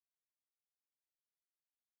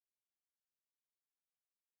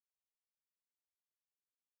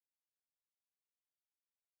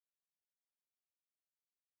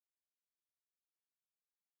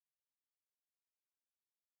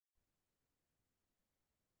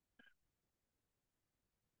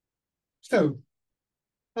So,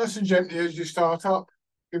 nice and gently as you start up,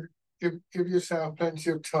 give, give yourself plenty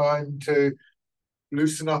of time to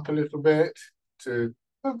loosen up a little bit, to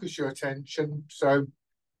focus your attention. So,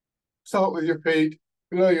 start with your feet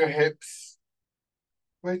below your hips,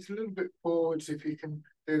 weight a little bit forwards if you can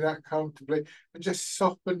do that comfortably, and just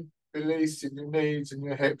soften, release in your knees and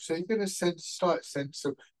your hips. So, you get a slight sense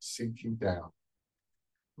of sinking down.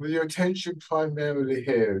 With your attention primarily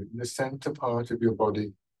here in the center part of your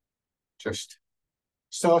body, just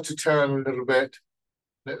start to turn a little bit.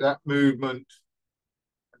 Let that movement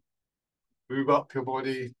move up your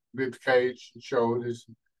body, rib cage and shoulders,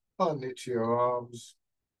 finally to your arms.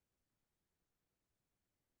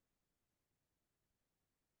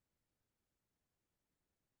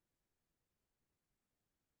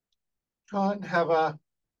 Try and have an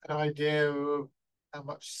idea of how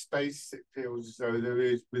much space it feels as though there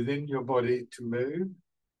is within your body to move.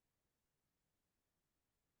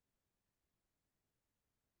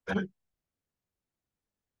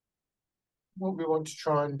 What we want to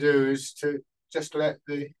try and do is to just let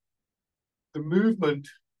the movement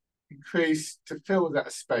increase to fill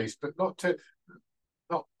that space, but not to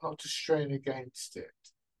strain against it.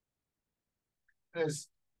 As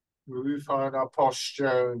we refine our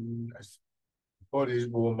posture and as the bodies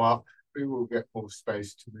warm up, we will get more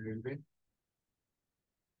space to move in.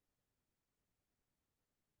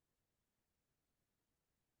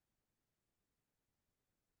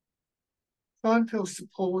 Try and feel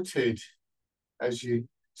supported as you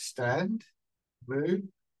stand, move.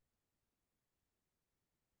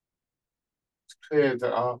 It's clear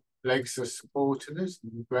that our legs are supporting us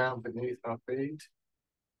and the ground beneath our feet.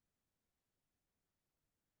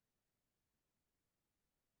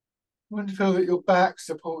 You want to feel that your back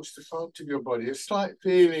supports the front of your body, a slight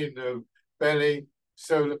feeling of belly,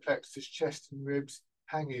 solar plexus, chest and ribs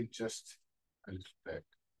hanging just a little bit.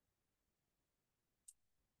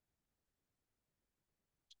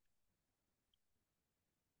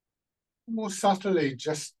 More subtly,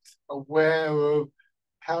 just aware of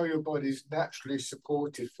how your body is naturally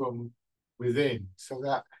supported from within. So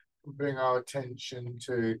that can bring our attention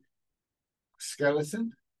to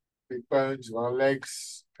skeleton, big bones of our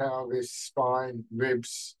legs, pelvis, spine,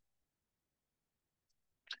 ribs,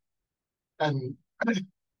 and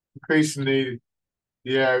increasingly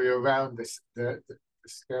the area around the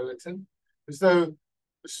skeleton, as though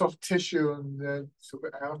the soft tissue on the sort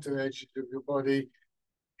of outer edges of your body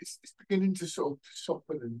it's beginning to sort of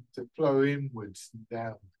soften and to flow inwards and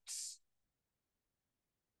downwards.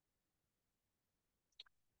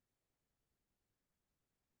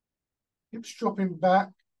 Hips dropping back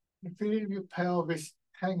and feeling your pelvis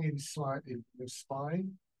hanging slightly from the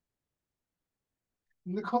spine.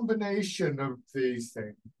 And the combination of these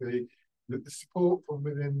things, the support from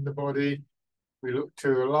within the body, we look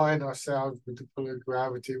to align ourselves with the pull of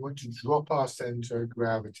gravity. We want to drop our center of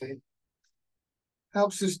gravity.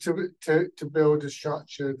 Helps us to build a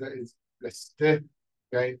structure that is less stiff,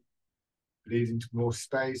 again, leading to more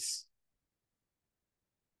space.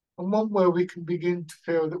 And one where we can begin to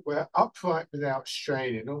feel that we're upright without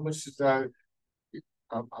straining, almost as though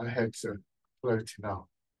our heads are floating up.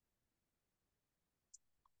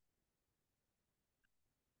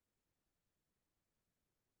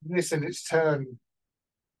 And this in its turn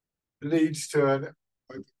leads to an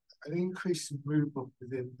increase in movement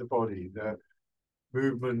within the body, the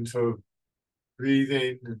movement of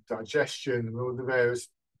breathing and digestion and all the various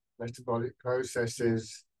metabolic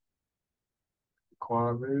processes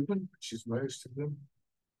require movement, which is most of them.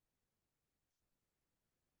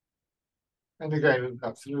 And again,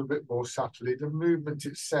 perhaps a little bit more subtly, the movement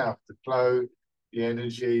itself, the flow, the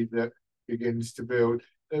energy that begins to build,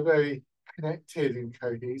 they're very connected and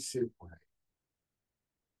cohesive way.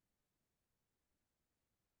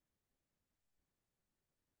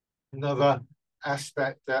 Another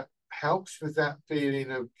aspect that helps with that feeling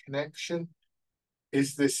of connection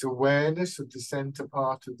is this awareness of the center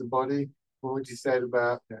part of the body. I've already said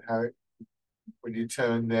about how when you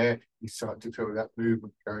turn there, you start to feel that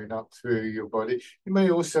movement going up through your body. You may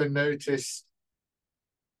also notice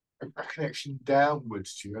a connection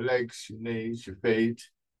downwards to your legs, your knees, your feet.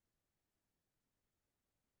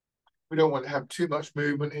 We don't want to have too much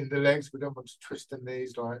movement in the legs. We don't want to twist the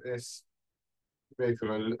knees like this. Maybe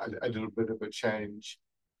a little bit of a change.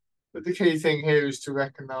 But the key thing here is to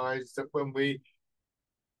recognize that when we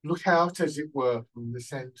look out, as it were, from the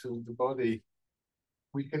center of the body,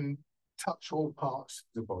 we can touch all parts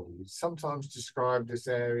of the body. It's sometimes described this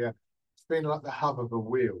area as being like the hub of a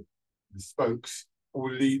wheel. The spokes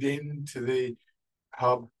all lead into the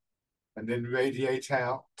hub and then radiate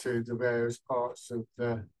out to the various parts of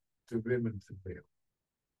the rim of the wheel.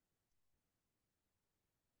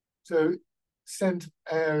 So center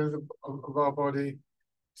area of our body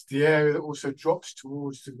is the area that also drops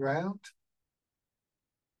towards the ground.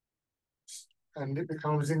 And it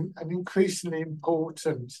becomes an increasingly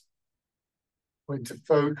important point of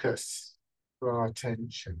focus for our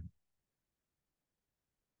attention.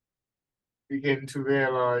 Begin to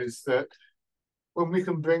realize that when we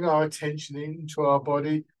can bring our attention into our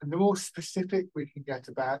body, and the more specific we can get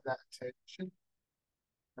about that attention,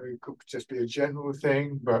 it could just be a general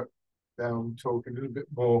thing, but now I'm talking a little bit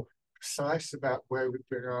more precise about where we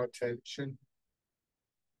bring our attention.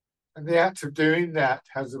 And the act of doing that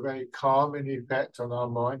has a very calming effect on our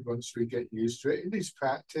mind once we get used to it. It is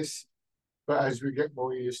practice, but as we get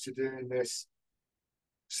more used to doing this,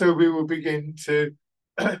 so we will begin to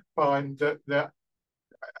find that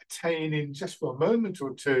attaining just for a moment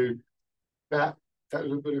or two that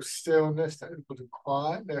little bit of stillness, that little bit of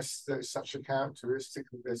quietness that is such a characteristic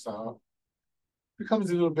of this art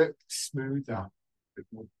becomes a little bit smoother, a bit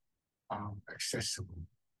more accessible.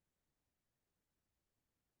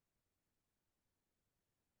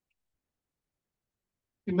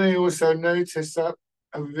 You may also notice that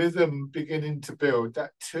a rhythm beginning to build.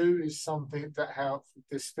 That too is something that helps with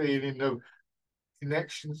this feeling of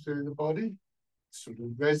connection through the body, sort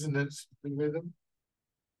of resonance with the rhythm.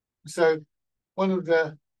 So one of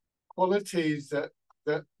the qualities that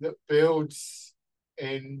builds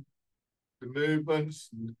in the movements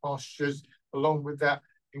and the postures, along with that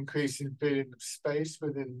increasing feeling of space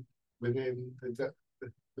within the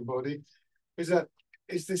body,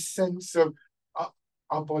 is this sense of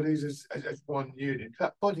our bodies as one unit,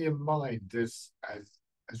 that body and mind as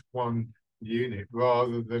one unit,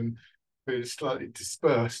 rather than being slightly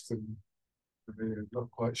dispersed and we're not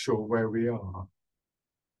quite sure where we are.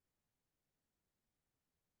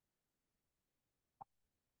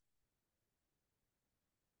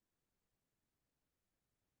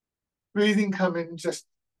 Breathing coming just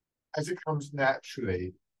as it comes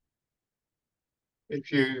naturally.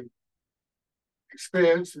 If you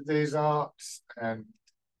experience these arts and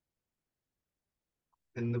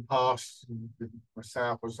in the past, with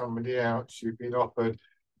myself or somebody else, you've been offered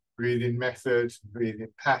breathing methods, breathing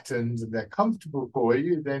patterns, and they're comfortable for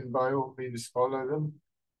you, then by all means follow them.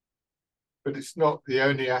 But it's not the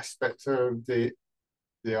only aspect of the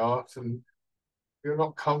art, and if you're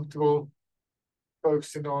not comfortable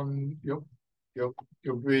focusing on your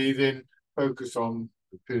breathing, focus on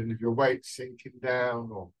the feeling of your weight sinking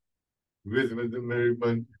down or rhythm of the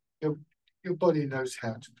movement. Your body knows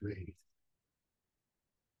how to breathe.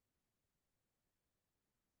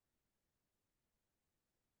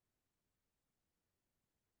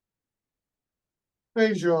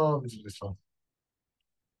 Raise your arms a little.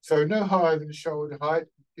 So no higher than shoulder height,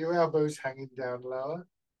 your elbows hanging down lower.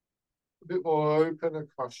 A bit more open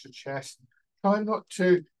across your chest. Try not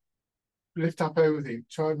to lift up everything.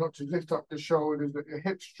 Try not to lift up the shoulders, but your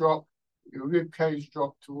hips drop, your rib cage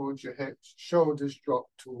drop towards your hips, shoulders drop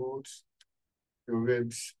towards your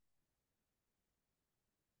ribs.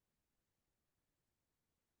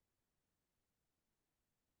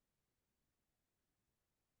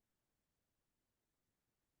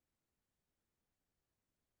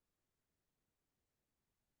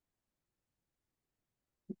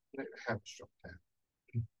 Let your hands drop down.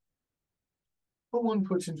 Put one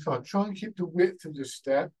foot in front. Try and keep the width of the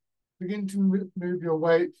step. Begin to move your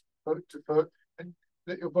weight foot to foot and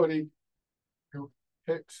let your body, your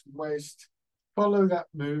hips, waist, follow that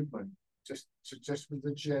movement just with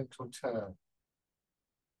a gentle turn.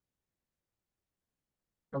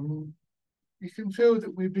 You can feel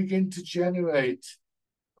that we begin to generate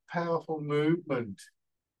a powerful movement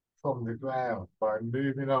from the ground by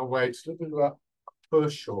moving our weights, a little bit of a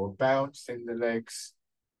push or bounce in the legs.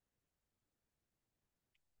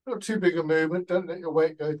 Not too big a movement. Don't let your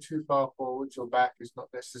weight go too far forwards. Your back is not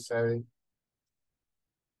necessary.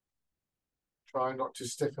 Try not to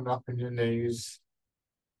stiffen up in your knees.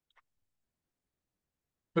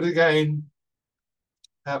 But again,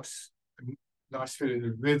 perhaps a nice feeling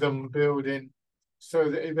of rhythm building so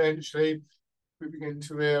that eventually we begin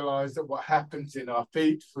to realize that what happens in our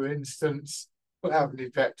feet, for instance, will have an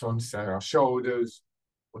effect on, say, our shoulders,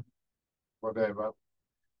 whatever.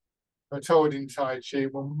 But holding Tai Chi,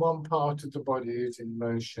 when one part of the body is in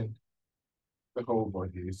motion, the whole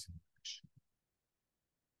body is in motion.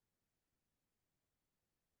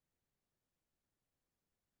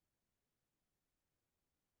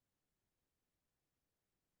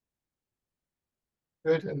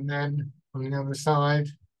 Good, and then on the other side.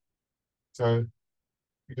 So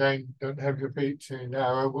again, don't have your feet too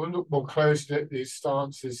narrow. We'll look more closely at these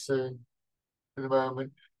stances soon. For the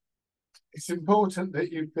moment, it's important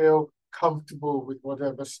that you feel comfortable with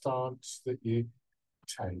whatever stance that you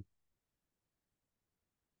take.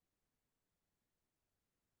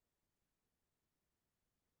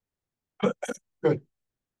 Good.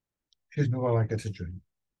 Here's me while I get a drink.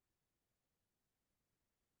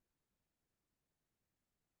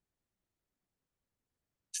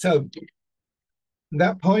 So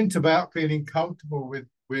that point about feeling comfortable with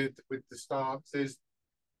the stance is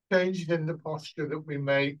changes in the posture that we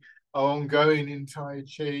make are ongoing in Tai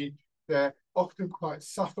Chi. They're often quite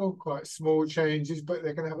subtle, quite small changes, but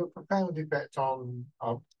they're going to have a profound effect on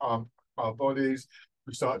our bodies.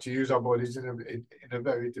 We start to use our bodies in a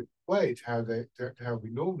very different way to how we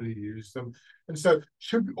normally use them, and so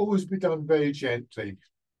should always be done very gently.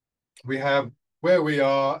 We have where we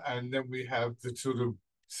are, and then we have the sort of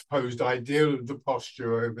supposed ideal of the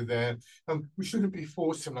posture over there, and we shouldn't be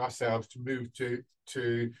forcing ourselves to move too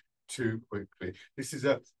quickly. This is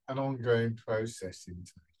an ongoing process in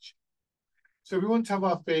Tai Chi. So we want to have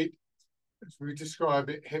our feet, as we describe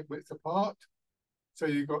it, hip width apart. So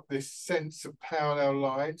you've got this sense of parallel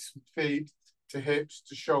lines from feet to hips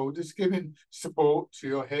to shoulders, giving support to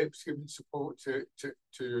your hips, giving support to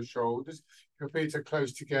your shoulders. Your feet are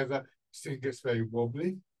close together, so it gets very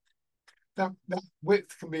wobbly. That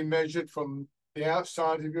width can be measured from the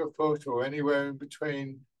outside of your foot or anywhere in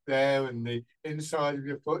between there and the inside of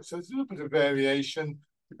your foot. So there's a little bit of variation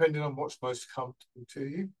depending on what's most comfortable to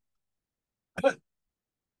you.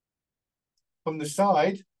 From the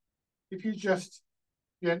side, if you just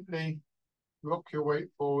gently rock your weight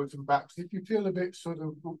forwards and backs, if you feel a bit sort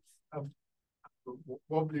of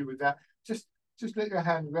wobbly with that, just let your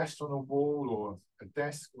hand rest on a wall or a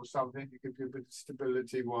desk or something to give you a bit of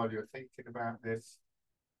stability while you're thinking about this.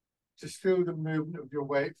 Just feel the movement of your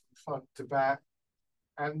weight from front to back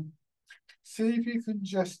and see if you can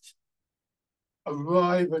just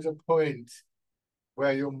arrive at a point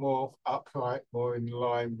where you're more upright, more in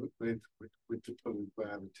line with the pull of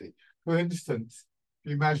gravity. For instance,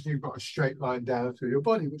 you imagine you've got a straight line down through your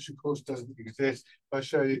body, which of course doesn't exist. I'll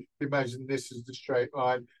show you, imagine this is the straight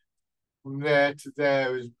line. From there to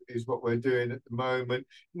there is what we're doing at the moment.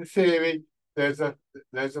 In theory, there's a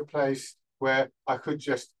place where I could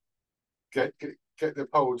just get the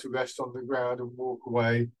pole to rest on the ground and walk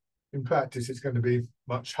away. In practice, it's going to be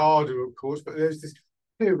much harder, of course, but there's this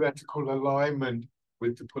theoretical alignment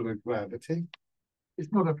with the pull of gravity.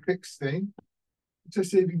 It's not a fixed thing.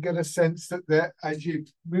 Just so you can get a sense that there, as you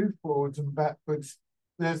move forwards and backwards,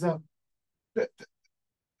 there's an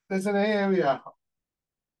area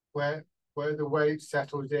where the weight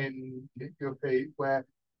settles in your feet, where it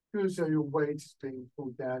feels as though your weight is being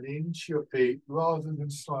pulled down into your feet rather than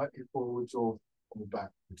slightly forwards or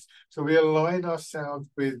backwards. So we align ourselves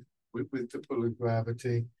with the pull of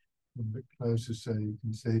gravity. A bit closer so you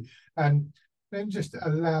can see, and then just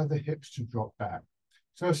allow the hips to drop back.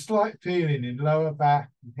 So a slight feeling in lower back,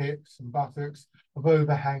 and hips and buttocks of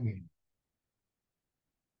overhanging.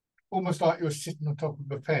 Almost like you're sitting on top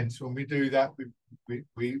of a fence. When we do that, we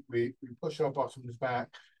push our bottoms back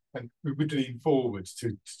and we would lean forwards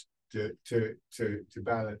to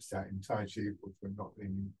balance that in Tai Chi if we're not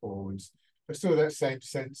leaning forwards. But still that same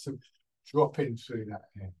sense of dropping through that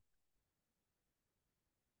hair.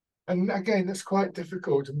 And again, that's quite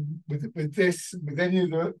difficult with this, with any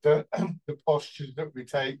of the postures that we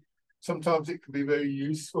take. Sometimes it can be very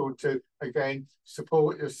useful to, again,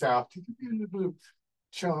 support yourself, to give you a little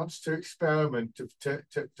chance to experiment,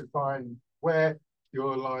 to find where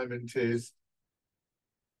your alignment is.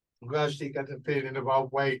 And gradually get a feeling of our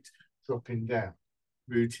weight dropping down,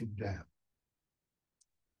 rooting down.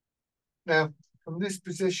 Now, from this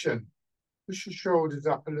position, push your shoulders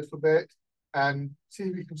up a little bit and see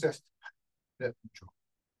if you can just let them drop.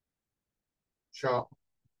 Sharp.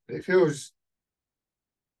 It feels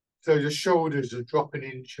so your shoulders are dropping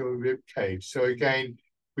into your rib cage. So again,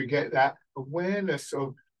 we get that awareness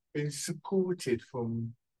of being supported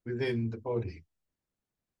from within the body.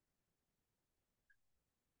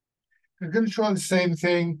 We're going to try the same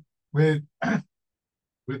thing with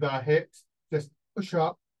our hips. Just push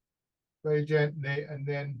up very gently and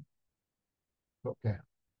then drop down.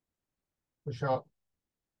 Push up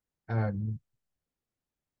and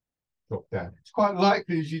drop down. It's quite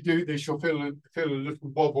likely as you do this, you'll feel a little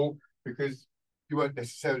wobble because you won't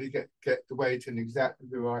necessarily get the weight in exactly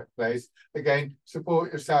the right place. Again,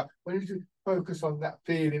 support yourself. When you focus on that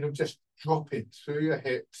feeling of just dropping through your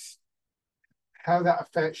hips, how that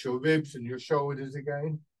affects your ribs and your shoulders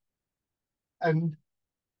again. And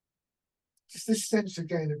just this sense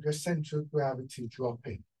again of your center of gravity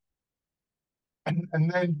dropping.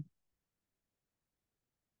 And then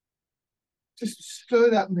just slow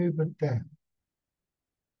that movement down.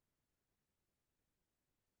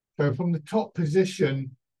 So from the top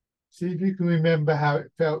position, see if you can remember how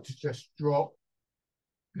it felt to just drop.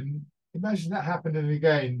 And imagine that happening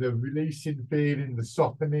again, the releasing feeling, the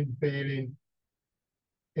softening feeling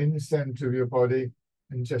in the center of your body,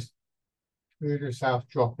 and just feel yourself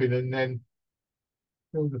dropping, and then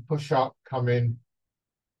feel the push up come in.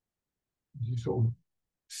 You sort of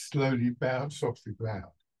slowly bounce off the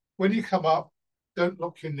ground. When you come up, don't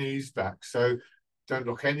lock your knees back. So don't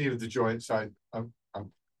lock any of the joints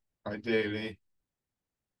ideally.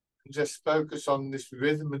 And just focus on this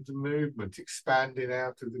rhythm of the movement, expanding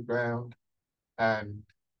out of the ground and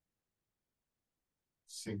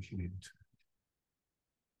sinking into it.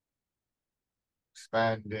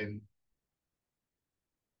 Expanding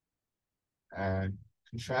and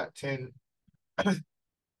contracting.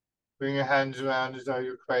 Bring your hands around as though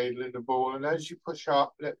you're cradling the ball. And as you push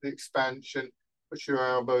up, let the expansion, push your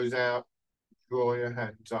elbows out, draw your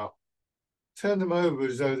hands up. Turn them over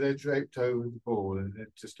as though they're draped over the ball, and then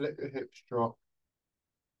just let your hips drop.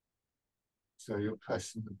 So you're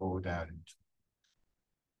pressing the ball down into it.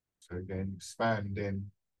 So again,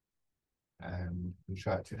 expanding and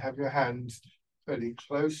contracting. Have your hands fairly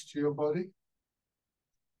close to your body.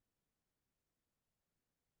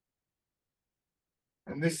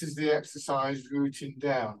 And this is the exercise rooting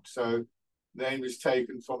down. So name is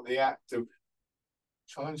taken from the act of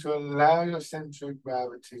trying to allow your center of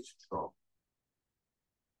gravity to drop.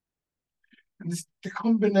 And this, the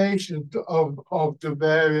combination of the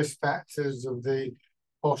various factors of the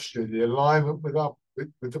posture, the alignment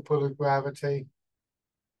with the pull of gravity,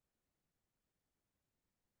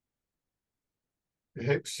 the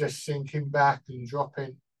hips just sinking back and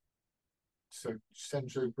dropping, so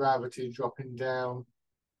center of gravity dropping down.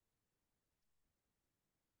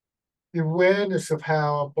 The awareness of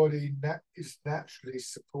how our body is naturally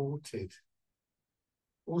supported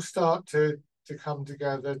will start to come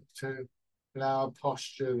together to allow a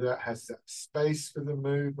posture that has that space for the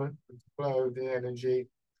movement, the flow of the energy.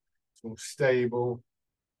 It's more stable,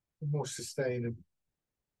 more sustainable.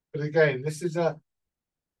 But again, this is a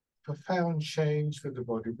profound change for the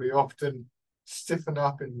body. We often stiffen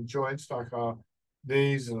up in the joints like our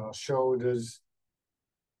knees and our shoulders.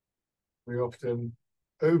 We often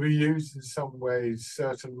overuse in some ways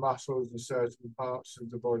certain muscles and certain parts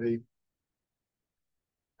of the body.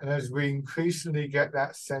 And as we increasingly get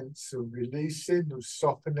that sense of releasing, of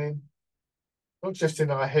softening, not just in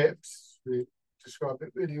our hips, we describe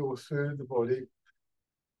it really all through the body.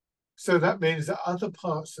 So that means that other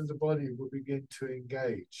parts of the body will begin to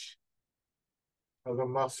engage. Other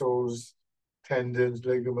muscles, tendons,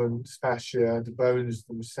 ligaments, fascia, the bones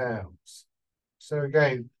themselves. So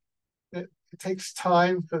again, it takes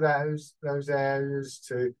time for those areas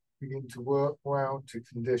to begin to work well, to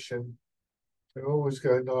condition. So always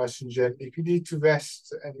go nice and gently. If you need to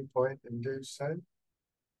rest at any point, then do so.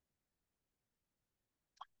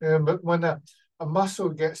 But when a muscle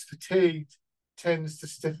gets fatigued, it tends to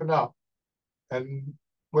stiffen up. And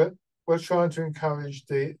we're trying to encourage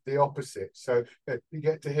the opposite. So you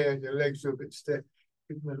get to here and your legs are a bit stiff,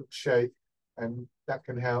 give them a little shake, and that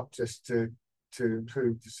can help just to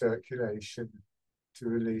improve the circulation, to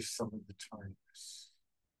release some of the tightness.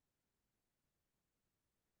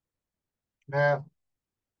 Now,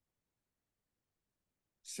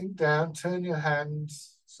 sink down, turn your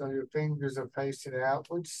hands so your fingers are facing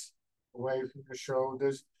outwards, away from your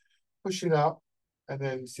shoulders, pushing up and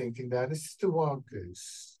then sinking down. This is the wild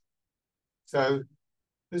goose. So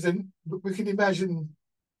we can imagine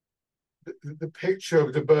the picture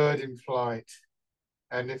of the bird in flight,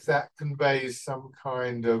 and if that conveys some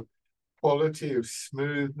kind of quality of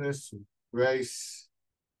smoothness, of grace,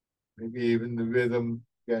 maybe even the rhythm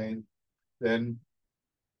again, then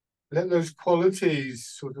let those qualities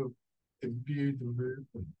sort of imbue the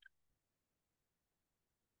movement.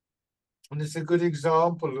 And it's a good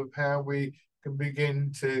example of how we can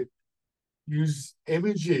begin to use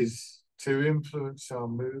images to influence our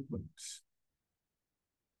movements.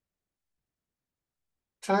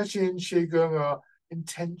 Tai Chi and Qigong are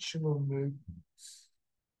intentional movements.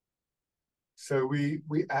 So we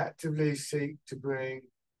actively seek to bring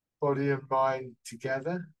body and mind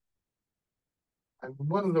together. And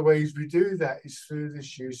one of the ways we do that is through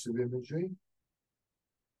this use of imagery.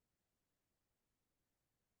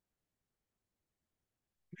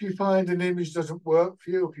 If you find an image doesn't work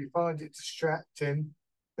for you, if you find it distracting,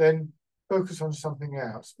 then focus on something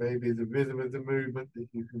else. Maybe the rhythm of the movement that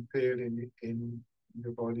you can feel in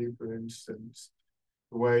your body, for instance,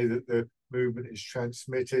 the way that the movement is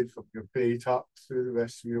transmitted from your feet up through the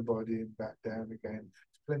rest of your body and back down again.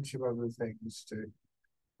 There's plenty of other things to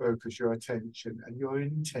focus your attention and your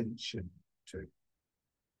intention to.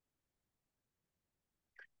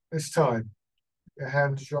 This time, your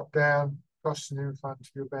hands drop down, crossing in front of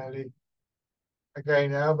your belly.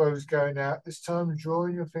 Again, elbows going out. This time,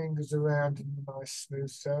 drawing your fingers around in a nice smooth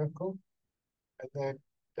circle. And then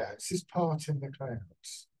that's his part in the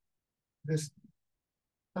clouds. This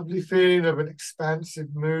lovely feeling of an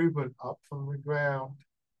expansive movement up from the ground.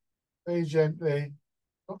 Very gently,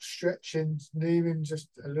 not stretching, leaving just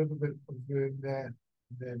a little bit of room there,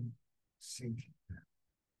 and then sinking down.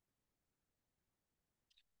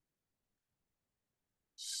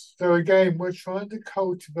 So again, we're trying to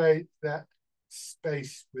cultivate that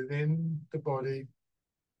space within the body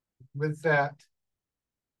with that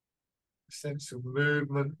sense of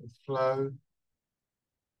movement and flow.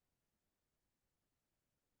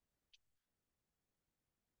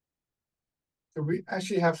 So we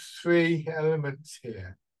actually have three elements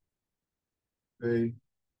here. The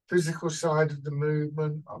physical side of the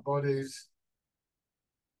movement, our bodies,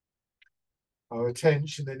 our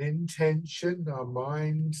attention and intention, our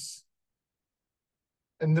minds,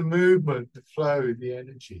 and the movement, the flow, the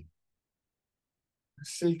energy.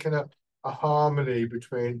 Seeking a harmony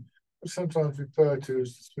between what sometimes referred to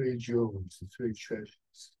as the three jewels, the three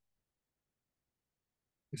treasures.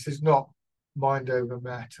 This is not mind over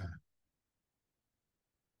matter.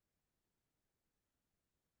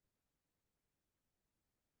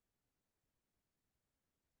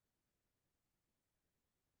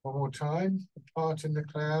 One more time, apart in the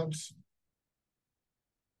clouds.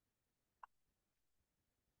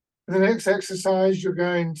 For the next exercise, you're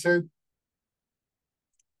going to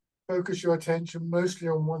focus your attention mostly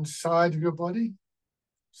on one side of your body.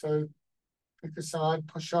 So pick a side,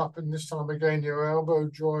 push up, and this time again, your elbow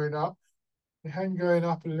drawing up, your hand going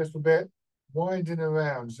up a little bit, winding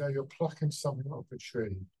around, so you're plucking something off a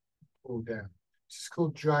tree, pull down. This is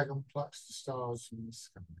called dragon plucks the stars from the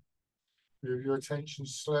sky. Move your attention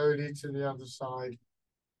slowly to the other side,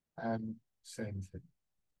 and same thing.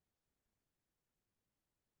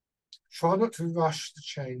 Try not to rush the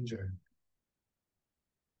changeover.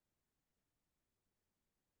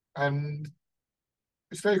 And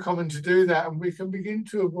it's very common to do that, and we can begin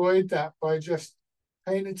to avoid that by just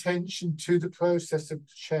paying attention to the process of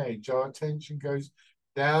change. Our attention goes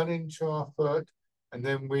down into our foot, and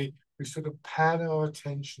then we sort of pan our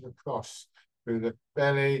attention across through the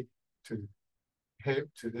belly to hip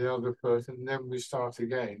to the other foot, and then we start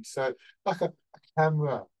again. So like a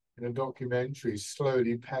camera in a documentary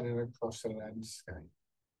slowly panning across a landscape.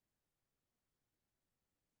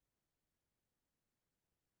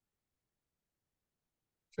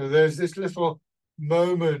 So there's this little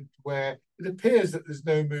moment where it appears that there's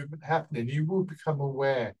no movement happening. You will become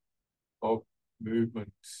aware of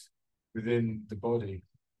movements within the body.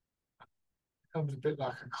 It becomes a bit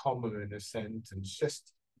like a comma in a sentence,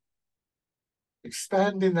 just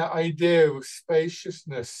expanding that idea of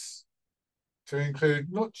spaciousness to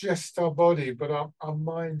include not just our body, but our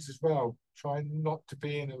minds as well, trying not to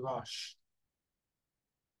be in a rush.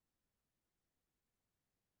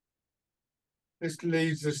 This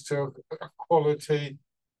leads us to a quality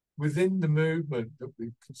within the movement that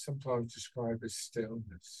we can sometimes describe as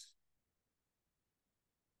stillness.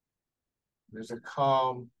 There's a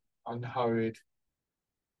calm, unhurried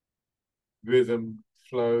rhythm,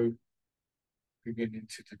 flow beginning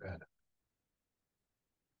to develop.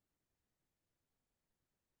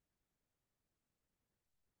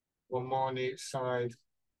 One more on each side.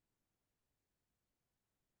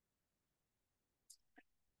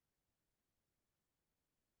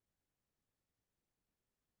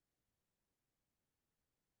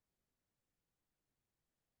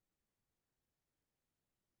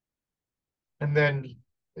 And then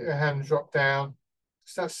your hand drop down.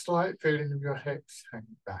 Just that slight feeling of your hips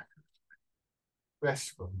hanging back.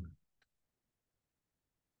 Restful.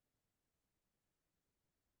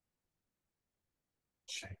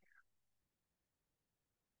 Check.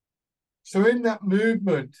 So in that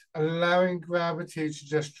movement, allowing gravity to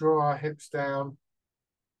just draw our hips down,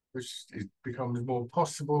 which becomes more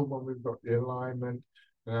possible when we've got the alignment,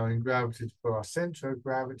 allowing gravity to put our center of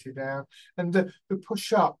gravity down, and the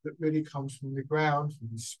push up that really comes from the ground, from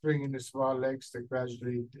the springiness of our legs that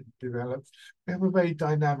gradually develops. We have a very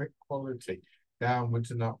dynamic quality,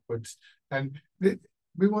 downwards and upwards, and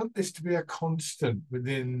we want this to be a constant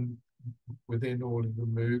within all of the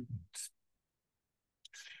movements.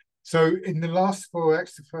 So in the last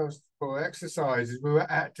first four exercises, we were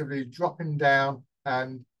actively dropping down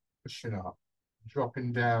and pushing up,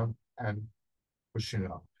 dropping down and pushing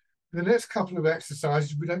up. The next couple of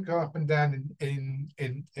exercises, we don't go up and down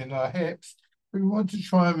in our hips. We want to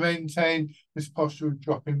try and maintain this posture of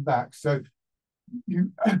dropping back. So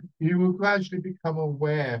you will gradually become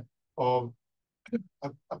aware of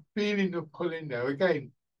a feeling of pulling there.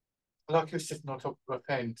 Again, like you're sitting on top of a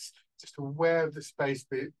fence, just aware of the space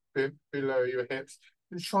below your hips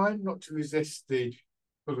and trying not to resist the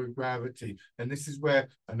pull of gravity. And this is where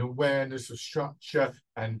an awareness of structure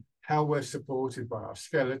and how we're supported by our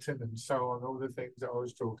skeleton and so on, all the things that I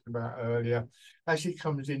was talking about earlier, actually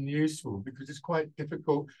comes in useful, because it's quite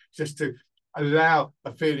difficult just to allow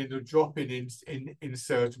a feeling of dropping in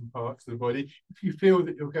certain parts of the body. If you feel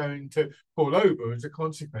that you're going to fall over as a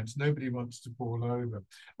consequence, nobody wants to fall over.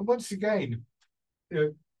 And once again,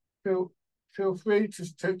 you know, feel free to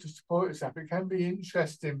support yourself. It can be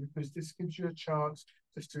interesting because this gives you a chance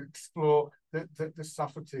just to explore the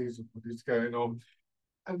subtleties of what is going on.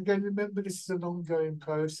 And again, remember, this is an ongoing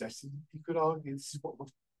process. And you could argue this is what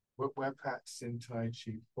we're practicing Tai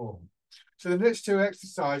Chi for. So the next two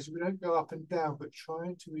exercises, we don't go up and down, but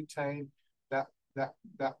trying to retain that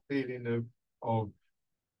feeling of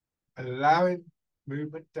allowing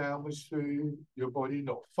movement downwards through your body,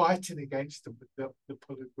 not fighting against the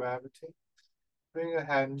pull of gravity. Bring your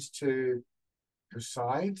hands to your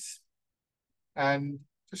sides, and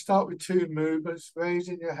to start with two movements,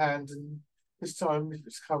 raising your hands, and this time, if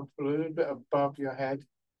it's comfortable, a little bit above your head,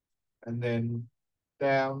 and then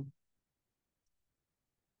down.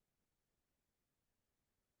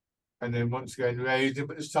 And then once again, raising,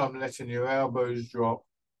 but this time letting your elbows drop,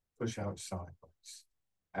 push out sideways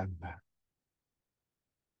and back.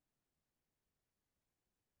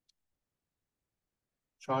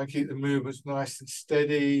 Try and keep the movements nice and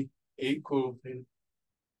steady, equal in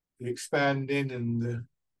the expanding and the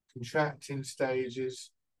contracting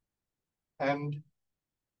stages. And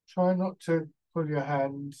try not to pull your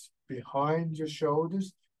hands behind your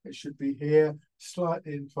shoulders. It should be here,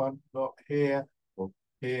 slightly in front, not here or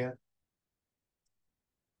here.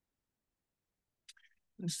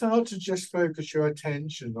 And start to just focus your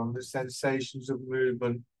attention on the sensations of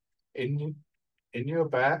movement in your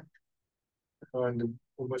back, kind of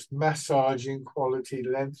almost massaging quality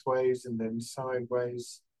lengthways and then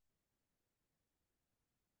sideways.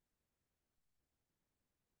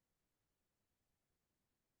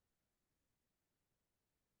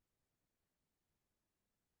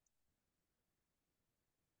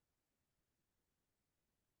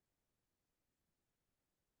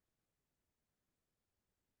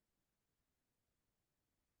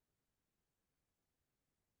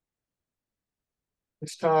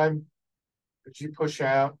 This time, as you push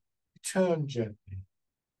out, turn gently.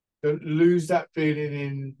 Don't lose that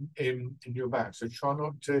feeling in your back. So try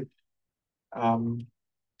not to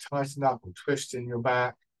tighten up or twist in your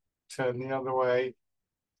back. Turn the other way.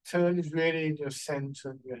 Turn is really in your center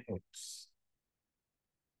and your hips.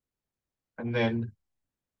 And then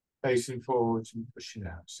facing forwards and pushing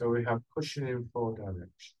out. So we have pushing in 4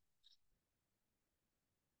 directions.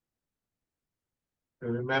 So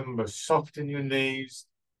remember, soften your knees.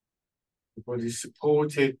 The body's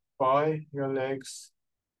supported by your legs.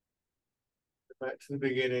 Back to the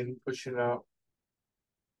beginning, pushing up.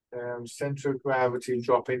 Down, center of gravity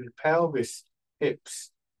dropping, pelvis, hips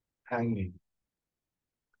hanging.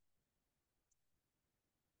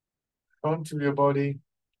 Front of your body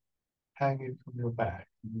hanging from your back.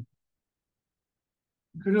 You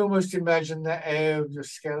could almost imagine the air of your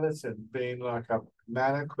skeleton being like a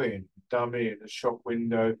mannequin, dummy in a shop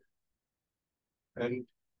window, and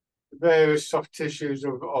various soft tissues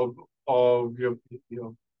of your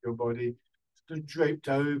body sort of draped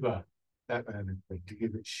over that mannequin to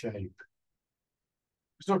give it shape.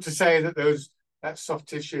 It's not to say that that soft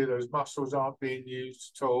tissue, those muscles aren't being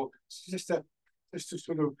used at all. It's just to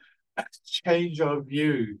sort of change our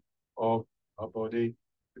view of our body.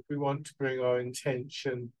 If we want to bring our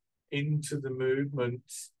intention into the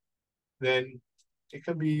movements, then it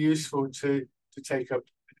can be useful to take up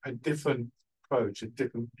a different approach, a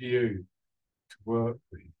different view to work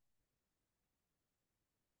with.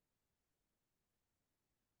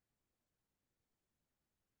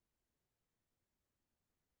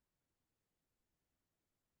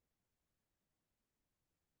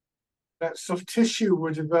 That soft tissue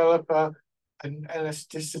will develop an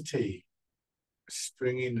elasticity, a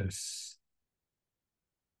springiness.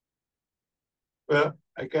 But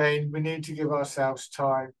again, we need to give ourselves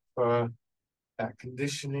time for that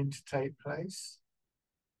conditioning to take place.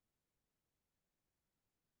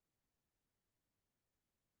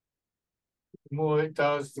 The more it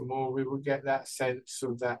does, the more we will get that sense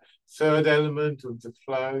of that third element of the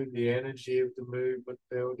flow, the energy of the movement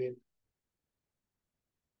building.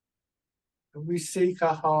 And we seek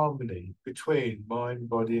a harmony between mind,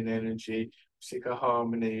 body, and energy. We seek a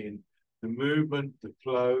harmony in the movement, the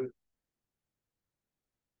flow.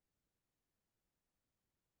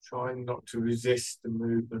 trying not to resist the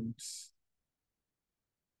movements.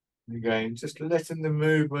 And again, just letting the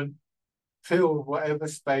movement fill whatever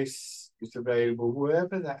space is available,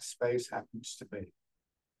 wherever that space happens to be.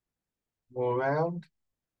 More round.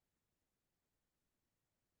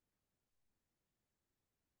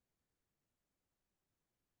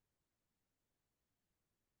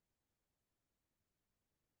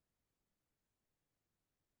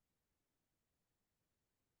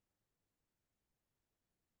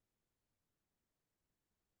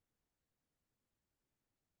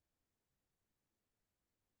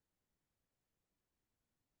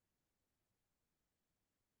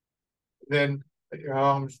 Then let your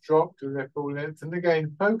arms drop to their full length. And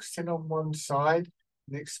again, focusing on one side,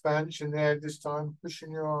 an expansion there this time,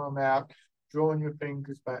 pushing your arm out, drawing your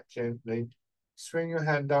fingers back gently. Swing your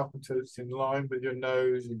hand up until it's in line with your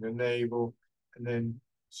nose and your navel, and then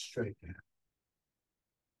straight down.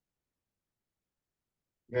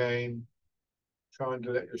 Again, trying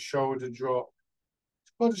to let your shoulder drop.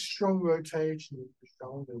 It's quite a strong rotation of the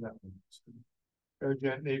shoulder, that one. Go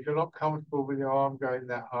gently. If you're not comfortable with your arm going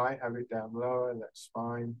that high, have it down lower, that's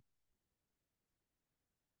fine.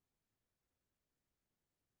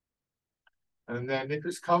 And then if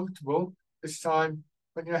it's comfortable, this time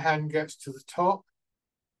when your hand gets to the top,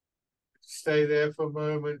 stay there for a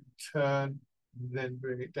moment, turn, and then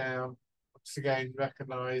bring it down. Once again,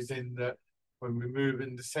 recognizing that when we move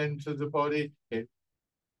in the center of the body, it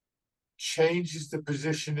changes the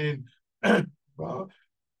positioning of our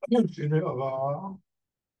arm.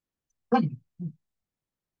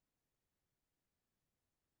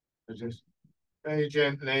 Just very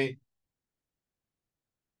gently,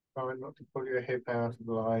 try not to pull your hip out of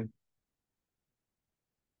the line.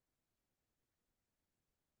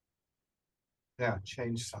 Now,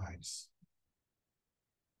 change sides.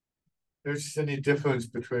 Notice any difference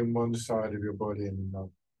between one side of your body and another.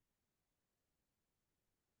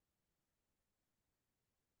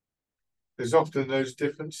 There's often those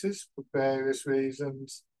differences for various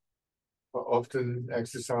reasons, but often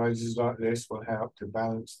exercises like this will help to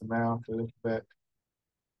balance them out a little bit.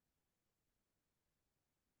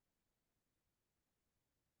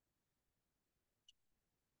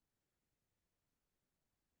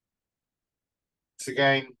 So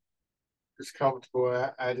again, it's comfortable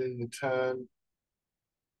at adding the turn.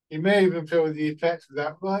 You may even feel the effect of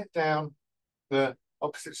that right down the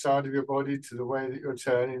opposite side of your body to the way that you're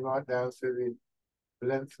turning, right down through the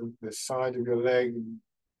length of the side of your leg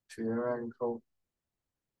to your ankle.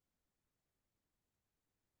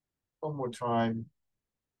 One more time.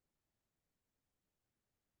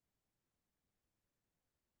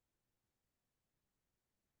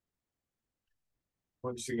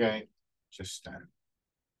 Once again, just stand.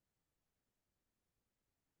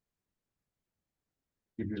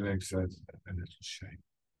 Give your legs a little shake.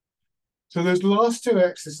 So those last two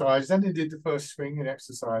exercises, and indeed the first swinging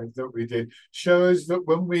exercise that we did, shows that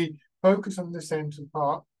when we focus on the center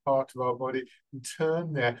part of our body and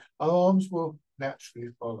turn there, our arms will naturally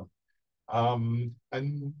follow.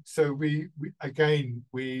 And so we again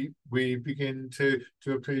begin to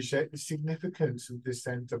appreciate the significance of the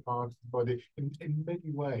center part of the body in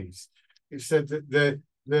many ways. It's said that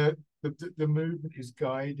the movement is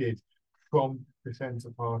guided from the center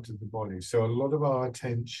part of the body. So a lot of our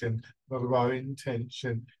attention, a lot of our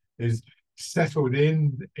intention is settled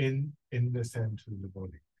in the center of the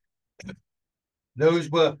body. Those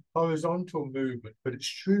were horizontal movement, but it's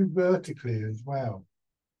true vertically as well.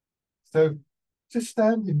 So just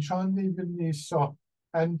standing, try and leave your knees soft,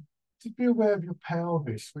 and to be aware of your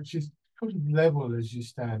pelvis, which is pretty level as you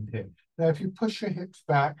stand here. Now, if you push your hips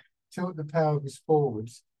back, tilt the pelvis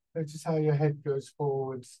forwards, notice how your head goes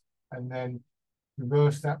forwards, and then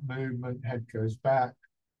reverse that movement, head goes back.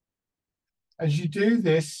 As you do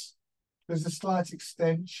this, there's a slight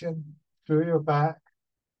extension through your back,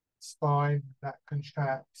 spine, that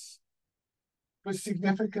contracts. But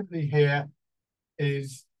significantly here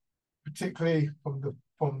is, particularly from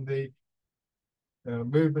the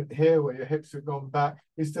movement here where your hips have gone back,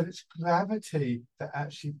 is that it's gravity that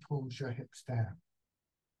actually pulls your hips down.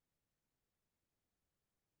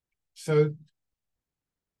 So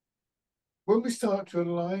when we start to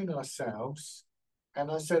align ourselves, and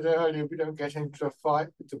I said earlier, we don't get into a fight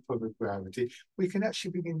with the pull of gravity, we can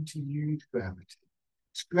actually begin to use gravity.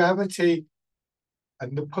 It's gravity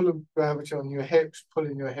and the pull of gravity on your hips,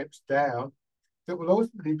 pulling your hips down, that will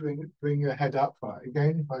ultimately bring your head upright.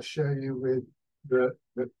 Again, if I show you with the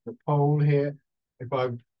pole here,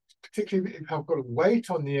 particularly if I've got a weight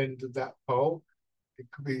on the end of that pole, it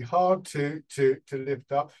could be hard to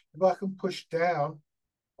lift up. If I can push down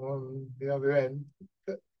on the other end,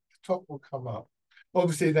 the top will come up.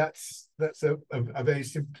 Obviously, that's a very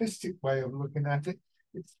simplistic way of looking at it.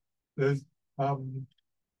 There's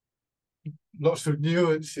lots of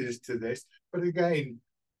nuances to this, but again,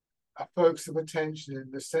 a focus of attention in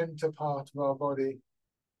the center part of our body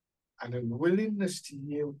and a willingness to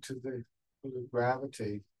yield to the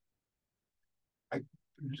gravity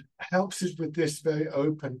helps us with this very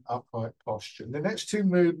open, upright posture. The next two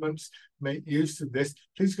movements make use of this.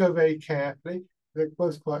 Please go very carefully. They're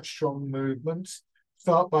both quite strong movements.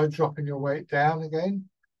 Start by dropping your weight down again.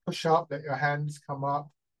 Push up, let your hands come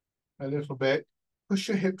up a little bit. Push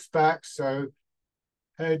your hips back, so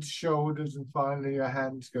head, shoulders, and finally your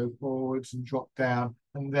hands go forwards and drop down,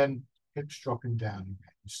 and then hips dropping down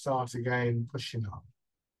again. Start again, pushing up.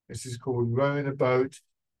 This is called rowing a boat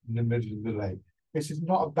in the middle of the lake. This is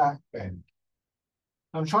not a back bend.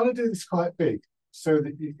 I'm trying to do this quite big so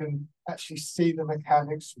that you can actually see the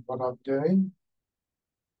mechanics of what I'm doing.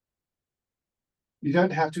 You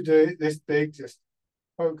don't have to do it this big, just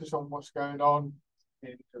focus on what's going on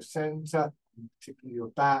in your center, particularly your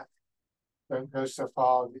back. Don't go so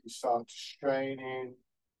far that you start to strain in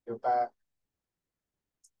your back.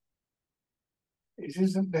 It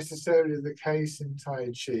isn't necessarily the case in Tai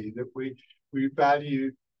Chi that we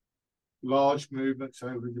value large movements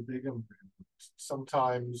over the bigger movements.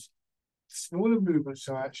 Sometimes smaller movements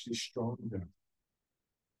are actually stronger.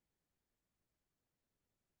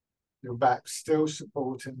 Your back still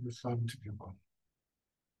supporting the front of your body.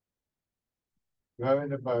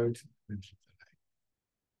 Rowing a boat in the middle of the lake.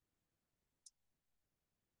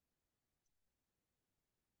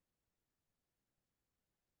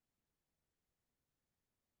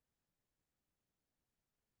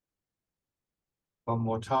 One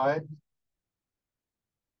more time.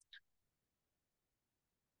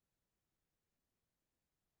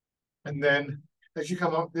 And then as you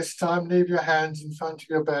come up this time, leave your hands in front of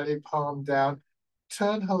your belly, palm down.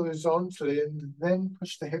 Turn horizontally and then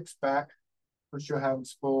push the hips back. Push your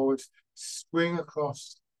hands forward. Swing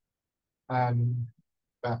across and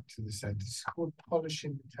back to the center. It's called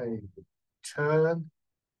polishing the table. Turn.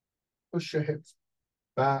 Push your hips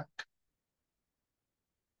back.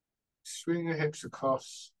 Swing your hips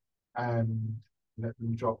across and let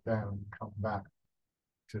them drop down and come back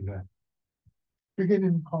to the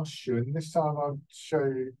beginning posture. And this time I'll show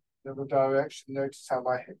you the other direction. Notice how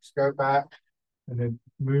my hips go back and then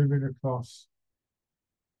moving across.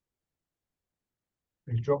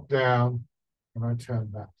 They drop down and I turn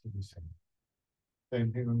back to the center.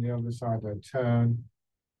 Same thing on the other side. I turn,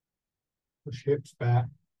 push hips back,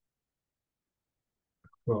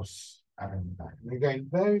 across and back. And again,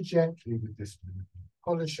 very gently with this movement,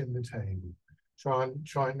 polishing the table.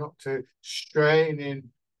 Try not to strain in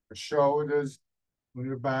the shoulders on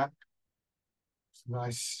your back. It's a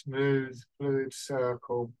nice, smooth, fluid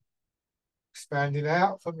circle. Expanding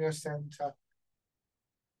out from your center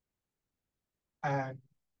and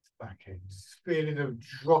back in. This feeling of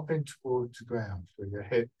dropping towards the ground through your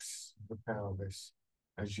hips and the pelvis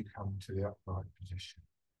as you come to the upright position.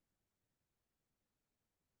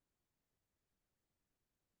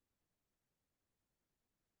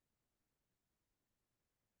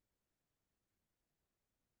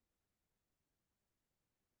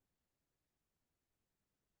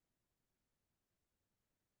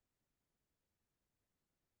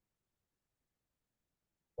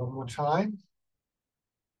 One more time.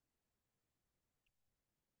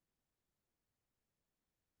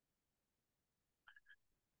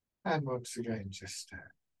 And once again, just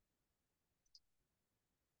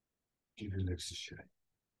give your legs a shake.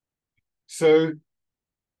 So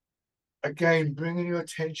again, bringing your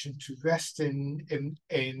attention to rest in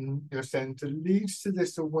your center leads to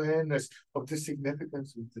this awareness of the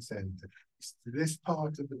significance of the center. It's this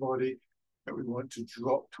part of the body that we want to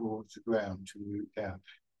drop towards the ground, to root down.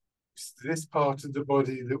 It's this part of the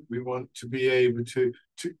body that we want to be able to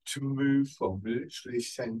move from, literally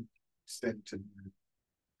centered.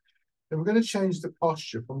 Then we're going to change the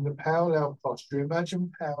posture from the parallel posture.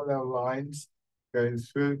 Imagine parallel lines going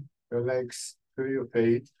through your legs, through your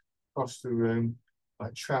feet, across the room,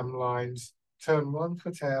 like tram lines. Turn one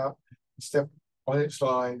foot out and step on its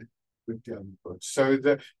line with the other foot. So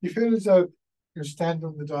that you feel as though you stand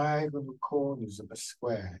on the diagonal corners of a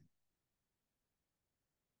square.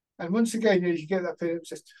 And once again, you get that feeling of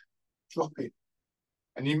just dropping.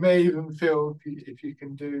 And you may even feel, if you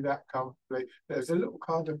can do that comfortably, there's a little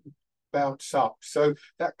kind of bounce up. So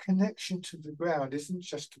that connection to the ground isn't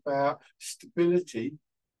just about stability.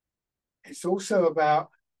 It's also about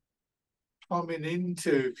coming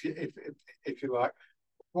into, if you like,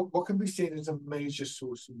 what can be seen as a major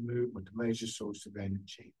source of movement, a major source of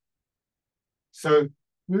energy. So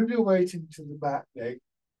Move your weight into the back leg.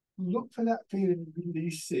 Look for that feeling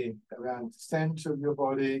releasing around the center of your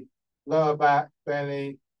body, lower back,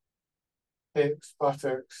 belly, hips,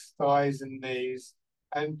 buttocks, thighs, and knees.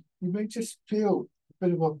 And you may just feel a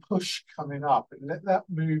bit of a push coming up, and let that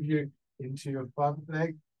move you into your front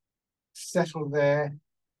leg. Settle there,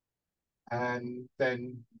 and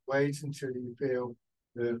then wait until you feel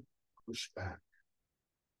the push back.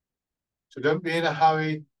 So don't be in a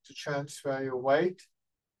hurry to transfer your weight.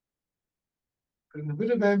 And a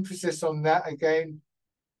bit of emphasis on that again.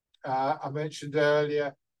 I mentioned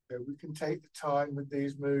earlier that we can take the time with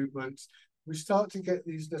these movements. We start to get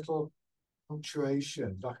these little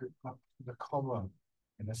punctuations, like a comma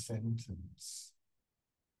in a sentence.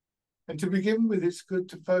 And to begin with, it's good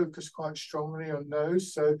to focus quite strongly on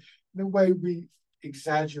those. So in a way, we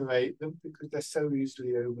exaggerate them because they're so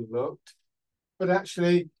easily overlooked. But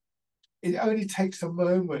actually, it only takes a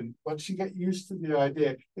moment. Once you get used to the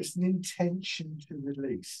idea, it's an intention to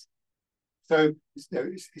release. So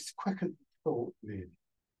it's quicker than thought, really.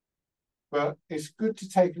 But it's good to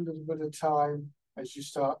take a little bit of time as you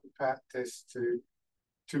start the practice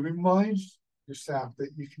to remind yourself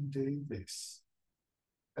that you can do this.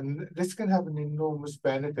 And this can have an enormous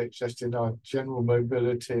benefit just in our general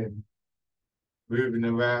mobility and moving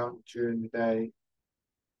around during the day.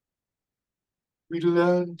 We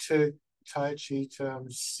learn to, Tai Chi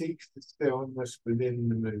terms, seek the stillness within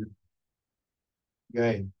the movement.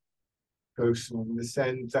 Again, focus on the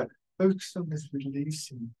center, focus on this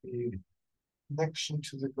releasing feeling, connection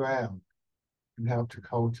to the ground, and how to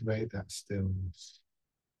cultivate that stillness.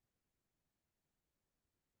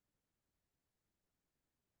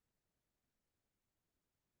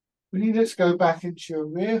 Really, let's go back into your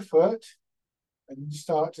rear foot and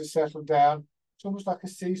start to settle down. It's almost like a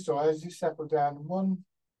seesaw. As you settle down, one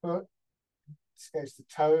foot, in this case, the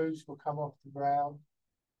toes will come off the ground.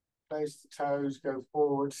 Place the toes, go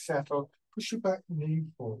forward, settle, push your back knee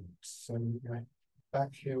forward. So your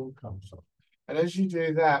back heel comes off. And as you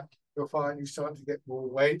do that, you'll find you start to get more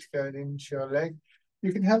weight going into your leg.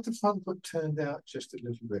 You can have the front foot turned out just a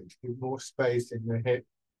little bit to give more space in your hip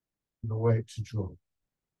and the weight to draw.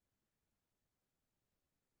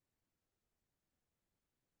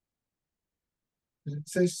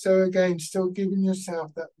 So again, still giving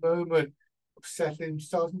yourself that moment of settling,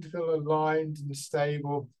 starting to feel aligned and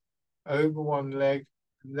stable over one leg.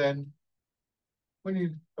 And then when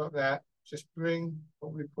you've got that, just bring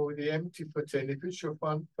what we call the empty foot in. If it's your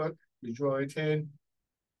front foot, you draw it in.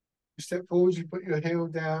 You step forward, you put your heel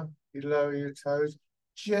down, you lower your toes,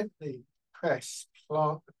 gently press,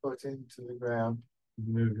 plant the foot into the ground, and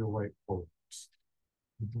move your weight forwards.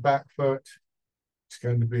 With the back foot, it's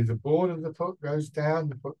going to be the ball of the foot goes down,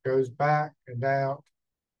 the foot goes back and out.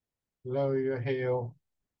 Lower your heel.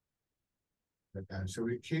 Go down. So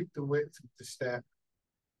we keep the width of the step.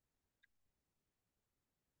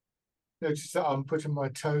 Notice that I'm putting my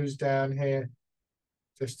toes down here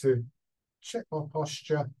just to check my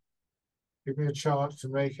posture. Give me a chance to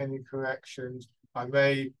make any corrections. I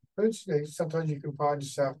may, sometimes you can find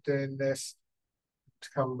yourself doing this to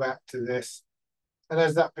come back to this. And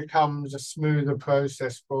as that becomes a smoother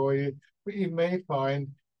process for you, what you may find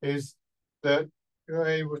is that you're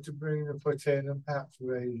able to bring the foot in and perhaps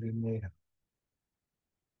raise your knee.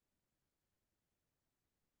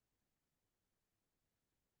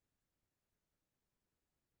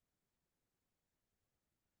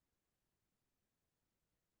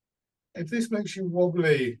 If this makes you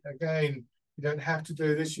wobbly, again, you don't have to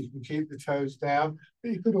do this. You can keep the toes down,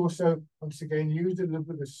 but you could also, once again, use a little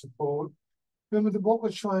bit of support. Remember that what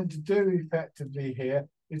we're trying to do effectively here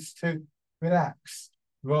is to relax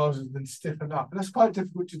rather than stiffen up. And that's quite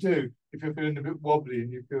difficult to do if you're feeling a bit wobbly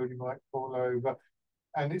and you feel you might fall over.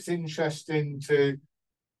 And it's interesting to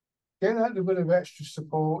get that little bit of extra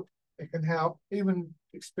support. It can help even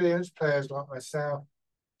experienced players like myself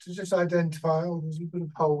to just identify, oh, there's a bit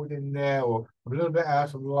of hold in there, or I'm a little bit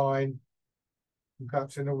out of line, and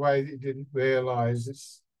perhaps in a way that you didn't realize.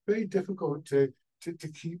 It's very difficult to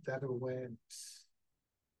keep that awareness.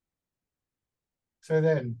 So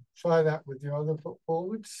then try that with your other foot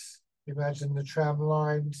forwards. Imagine the tram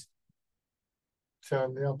lines.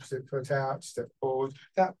 Turn the opposite foot out, step forward.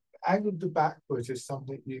 That angle of the back foot is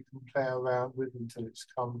something you can play around with until it's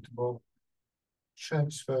comfortable.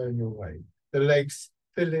 Transferring your weight. The legs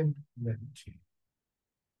fill in and empty.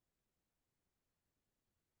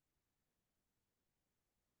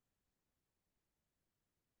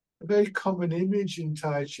 A very common image in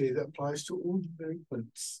Tai Chi that applies to all the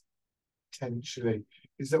movements, potentially,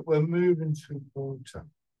 is that we're moving through water.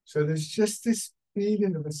 So there's just this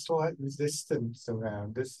feeling of a slight resistance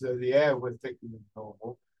around us. So the air was thicker than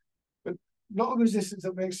normal, but not a resistance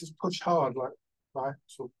that makes us push hard, like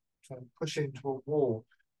sort of trying to push into a wall,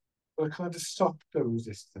 but a kind of softer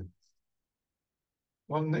resistance.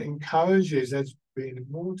 One that encourages, as being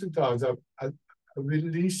water does, a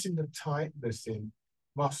releasing of tightness in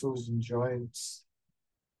muscles and joints,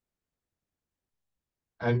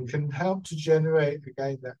 and can help to generate,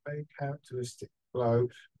 again, that very characteristic flow,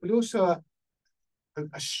 but also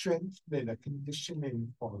a strengthening, a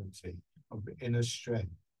conditioning quality of the inner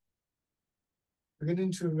strength.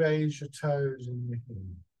 Beginning to raise your toes and your heel.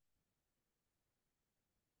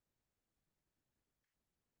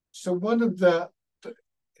 So one of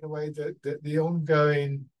in a way, the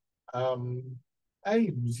ongoing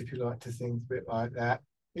aims, if you like to think a bit like that,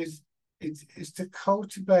 is to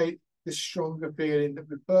cultivate this stronger feeling that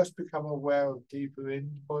we first become aware of deeper in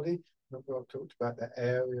the body. Remember, I've talked about that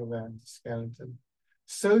area around the skeleton,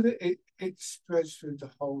 so that it spreads through the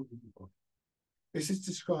whole of the body. This is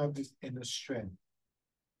described as inner strength.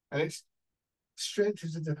 And strength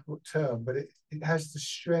is a difficult term, but it has the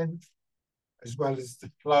strength as well as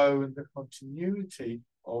the flow and the continuity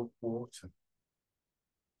of water.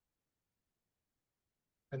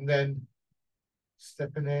 And then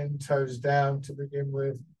stepping in, toes down to begin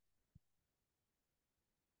with.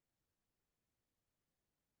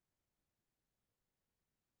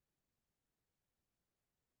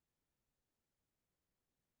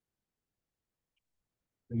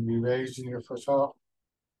 And be raising your foot up.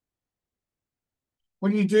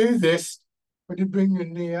 When you do this, when you bring your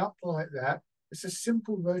knee up like that, it's a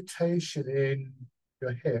simple rotation in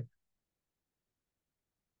your hip.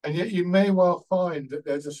 And yet you may well find that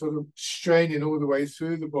there's a sort of straining all the way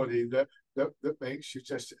through the body that makes you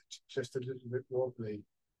just a little bit wobbly.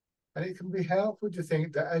 And it can be helpful to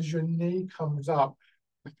think that as your knee comes up,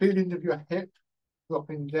 the feeling of your hip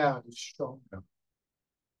dropping down is stronger.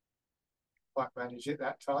 Might manage it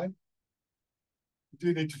that time. You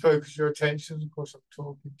do need to focus your attention. Of course, I'm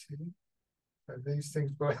talking to you. So these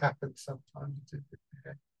things will happen sometimes.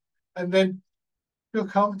 And then feel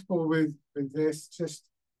comfortable with this. Just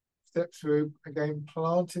step through, again,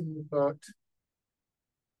 planting the foot.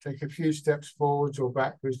 Take a few steps forwards or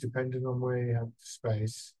backwards, depending on where you have the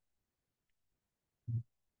space.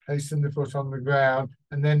 Placing the foot on the ground,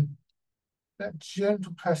 and then that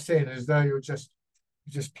gentle press in as though you just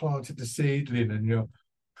planted the seedling and you're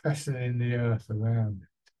pressing in the earth around it.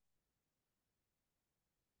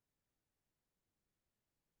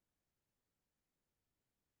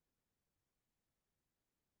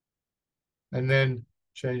 And then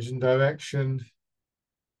changing direction.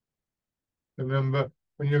 Remember,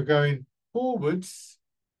 when you're going forwards,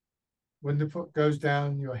 when the foot goes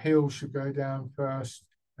down, your heel should go down first,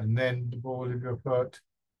 and then the ball of your foot.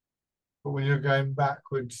 But when you're going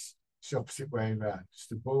backwards, it's the opposite way around. It's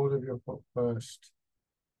the ball of your foot first,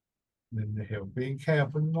 and then the heel. Being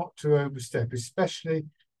careful not to overstep, especially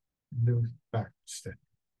in the back step.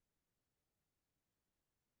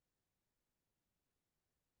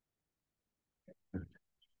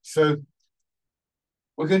 So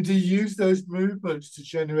we're going to use those movements to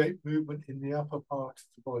generate movement in the upper part of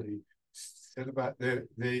the body. Instead about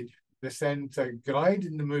the center,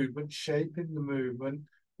 guiding the movement, shaping the movement,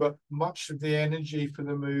 but much of the energy for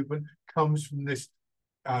the movement comes from this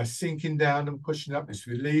sinking down and pushing up, this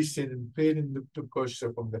releasing and feeling the push,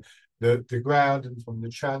 so from the ground and from the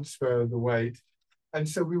transfer of the weight. And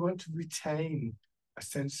so we want to retain a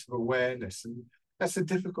sense of awareness, and that's a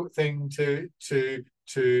difficult thing to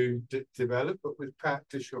develop, but with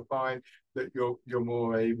practice you'll find that you're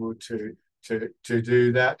more able to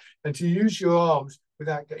do that and to use your arms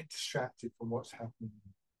without getting distracted from what's happening.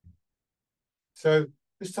 So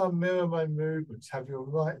this time, mirror my movements. Have your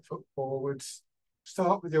right foot forwards.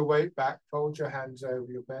 Start with your weight back. Fold your hands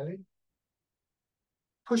over your belly.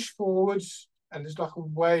 Push forwards, and there's like a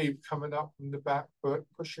wave coming up from the back foot,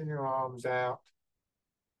 pushing your arms out.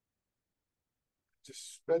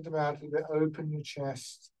 Just spread them out a bit, open your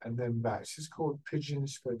chest, and then back. This is called pigeon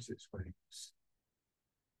spreads its wings.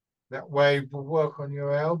 That wave will work on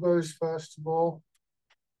your elbows first of all.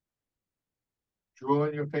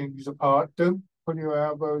 Drawing your fingers apart. Don't put your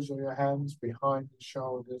elbows or your hands behind the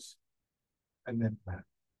shoulders, and then back.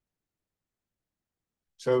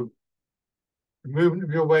 So the movement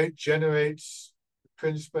of your weight generates the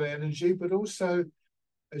principal energy, but also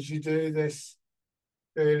as you do this,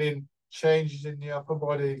 feeling changes in the upper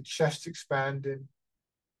body, chest expanding,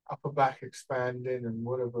 upper back expanding, and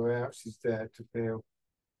whatever else is there to feel.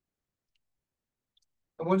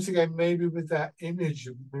 And once again, maybe with that image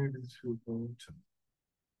of moving through water.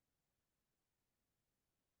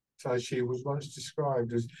 Tai Chi was once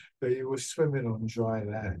described as though you were swimming on dry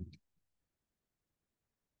land.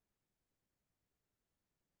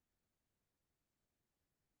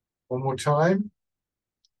 One more time.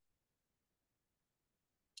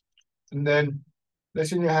 And then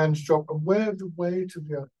letting your hands drop aware of the weight of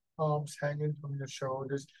your arms hanging from your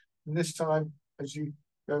shoulders. And this time, as you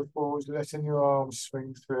go forward, letting your arms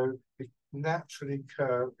swing through, it naturally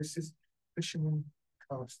curve. This is fisherman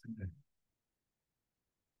casting.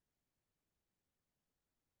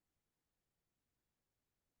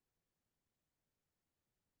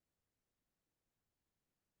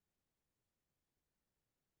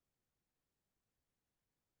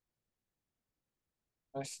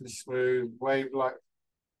 Nice and smooth, wave-like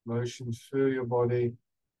motions through your body.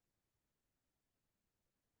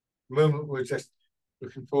 The moment we're just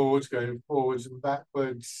looking forwards, going forwards and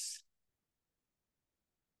backwards.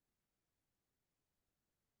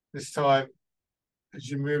 This time, as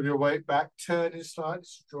you move your weight back, turning slightly,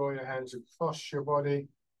 so draw your hands across your body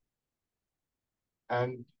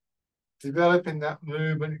and developing that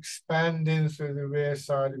movement, expanding through the rear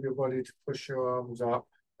side of your body to push your arms up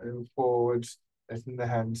and forwards, letting the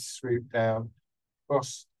hands sweep down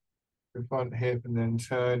across the front hip and then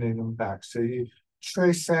turning them back. So you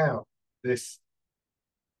trace out this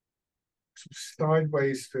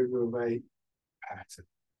sideways figure of eight pattern.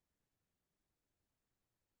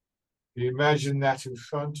 You imagine that in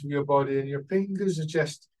front of your body and your fingers are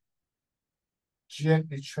just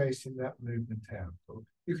gently tracing that movement out. Or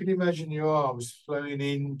you can imagine your arms flowing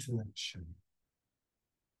into that shape.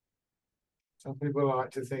 Some people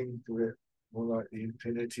like to think of it more like the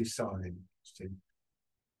infinity sign in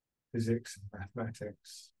physics and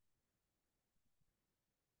mathematics.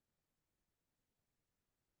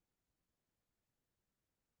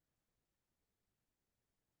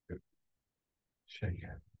 Good. Shake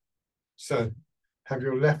it. So have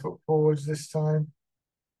your left foot forwards this time.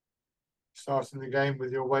 Starting the game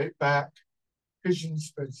with your weight back. Pigeon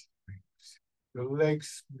spreads your wings. Your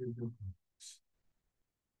legs move your arms.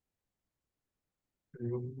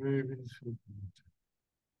 You're moving through the water.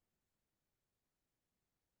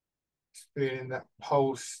 Feeling that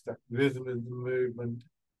pulse, that rhythm of the movement,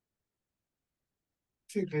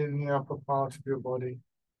 particularly in the upper part of your body.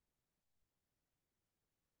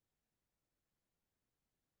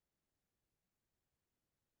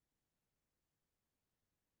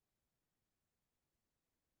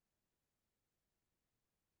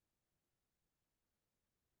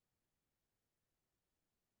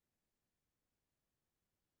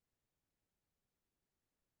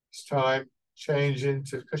 It's time change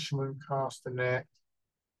into fisherman castanet.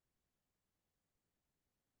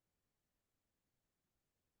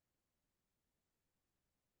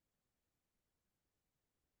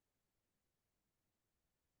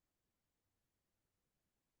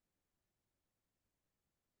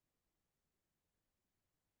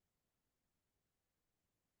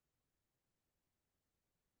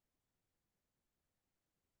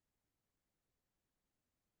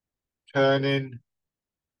 Turning,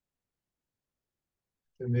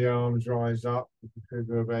 and the arms rise up with the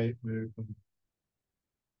figure of eight movement.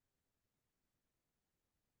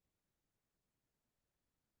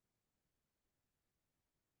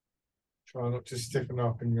 Try not to stiffen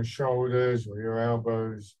up in your shoulders or your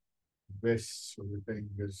elbows, wrists or your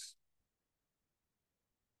fingers.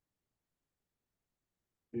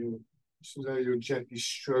 It's as though you're gently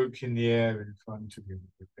stroking the air in front of you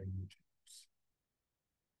with your fingertips.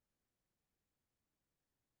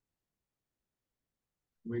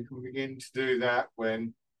 We can begin to do that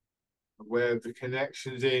when aware of the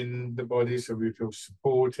connections in the body so we feel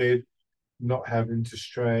supported, not having to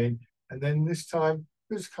strain. And then this time,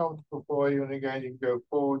 it's comfortable for you. And again, you can go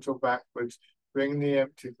forwards or backwards, bring the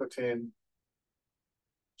empty foot in,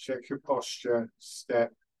 check your posture,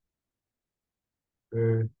 step,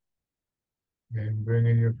 good. Again,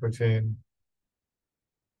 bringing your foot in,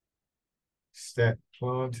 step,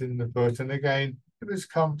 planting the foot. And again, if it's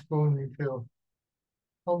comfortable and you feel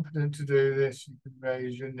confident to do this, you can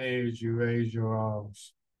raise your knees, you raise your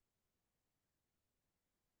arms.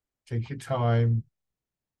 Take your time,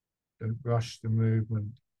 don't rush the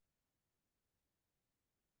movement.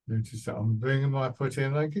 Notice that I'm bringing my foot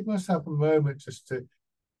in. I give myself a moment just to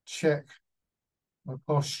check my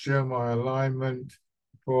posture, my alignment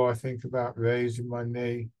before I think about raising my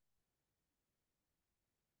knee.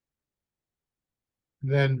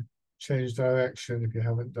 And then change direction if you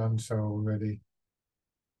haven't done so already.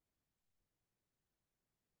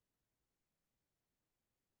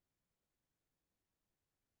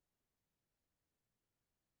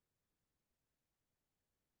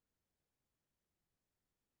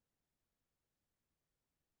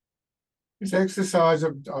 This exercise,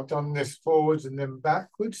 I've done this forwards and then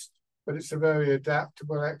backwards, but it's a very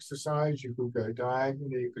adaptable exercise. You could go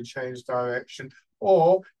diagonally, you could change direction,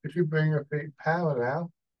 or if you bring your feet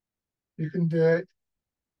parallel, you can do it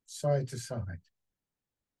side to side.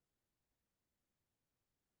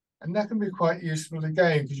 And that can be quite useful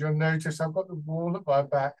again, because you'll notice I've got the wall at my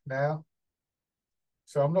back now.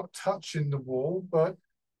 So I'm not touching the wall, but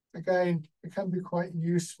again, it can be quite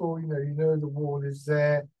useful. You know the wall is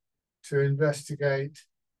there to investigate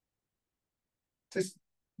just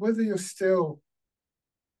whether you're still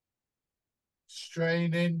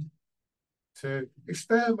straining, to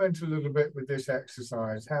experiment a little bit with this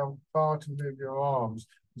exercise, how far to move your arms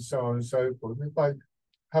and so on and so forth. If I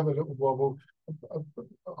have a little wobble,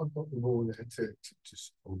 I've got the wall there to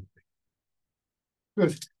support me.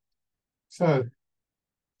 Good. So,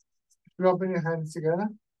 rubbing your hands together,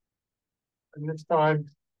 and this time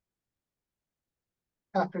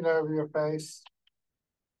tapping over your face.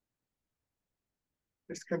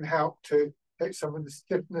 This can help to take some of the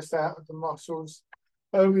stiffness out of the muscles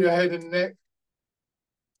over your head and neck.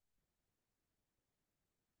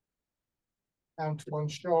 Down to one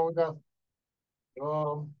shoulder,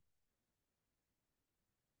 arm.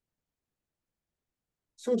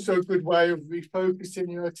 It's also a good way of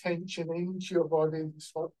refocusing your attention into your body.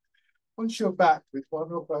 Once you're back with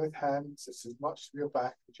one or both hands, it's as much of your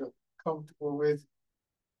back as you're comfortable with,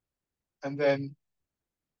 and then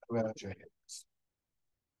around your hips.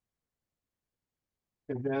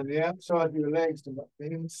 And down the outside of your legs and up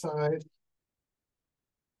the inside.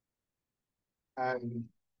 And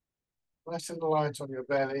nice and light on your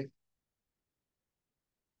belly.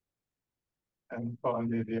 And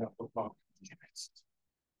finally the upper part of the chest.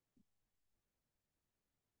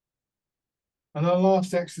 And our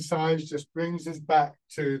last exercise just brings us back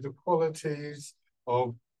to the qualities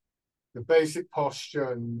of the basic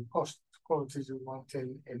posture and the qualities we want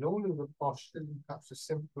in all of the postures, in perhaps a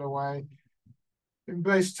simpler way.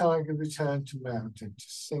 Embrace tiger, return to mountain.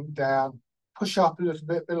 Just sink down, push up a little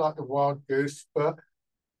bit like the wild goose, but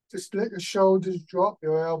just let your shoulders drop,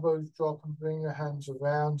 your elbows drop, and bring your hands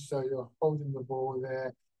around so you're holding the ball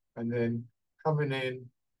there, and then coming in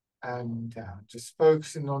and down. Just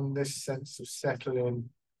focusing on this sense of settling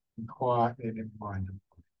and quietening in mind and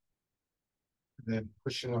body. And then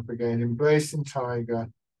pushing up again, embracing tiger,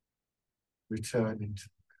 returning to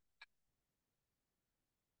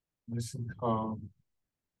the nice and calm,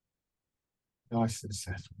 nice and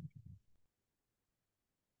settled.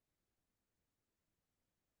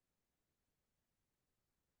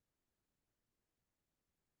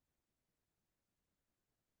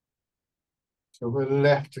 So we're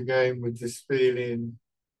left again with this feeling,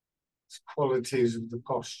 qualities of the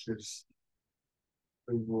postures,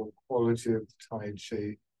 overall quality of the Tai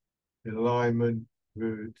Chi, alignment,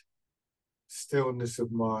 root, stillness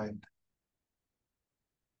of mind.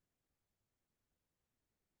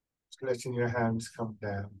 Just letting your hands come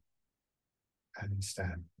down and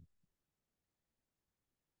stand.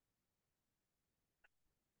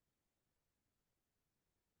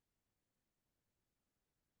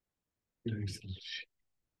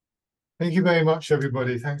 Thank you very much,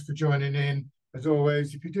 everybody. Thanks for joining in. As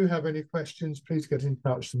always, if you do have any questions, please get in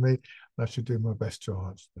touch with me. I shall do my best to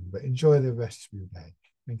answer them. But enjoy the rest of your day.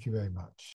 Thank you very much.